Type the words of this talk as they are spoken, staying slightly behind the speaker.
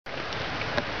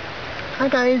Hi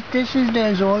guys, this is the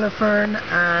Azolla fern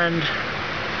and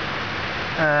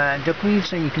duckweed.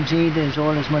 So you can see the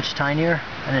Azolla is much tinier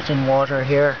and it's in water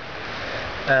here,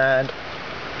 and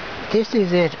this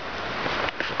is it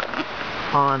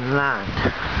on land.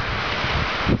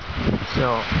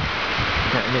 So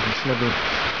that little sluggy,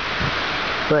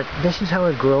 but this is how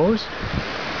it grows.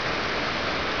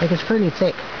 Like, it's fairly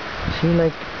thick. See,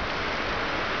 like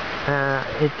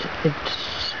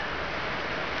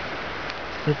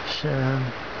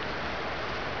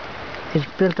it's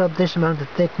built up this amount of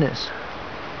thickness. So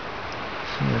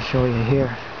I'll show you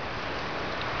here.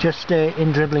 Just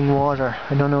in dribbling water.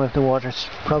 I don't know if the water's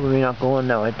probably not going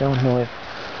now. I don't know if.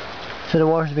 So the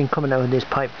water's been coming out of this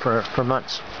pipe for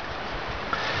months,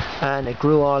 and it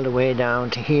grew all the way down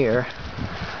to here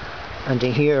and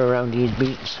to here around these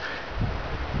beets,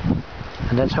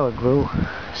 and that's how it grew.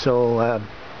 So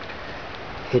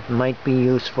it might be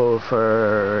useful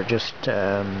for just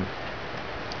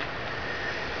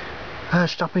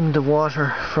stopping the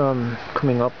water from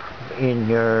coming up in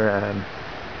your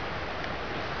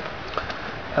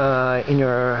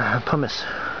pumice.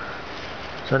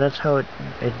 So that's how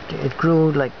it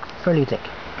grew, like fairly thick.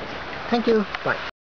 Thank you. Bye.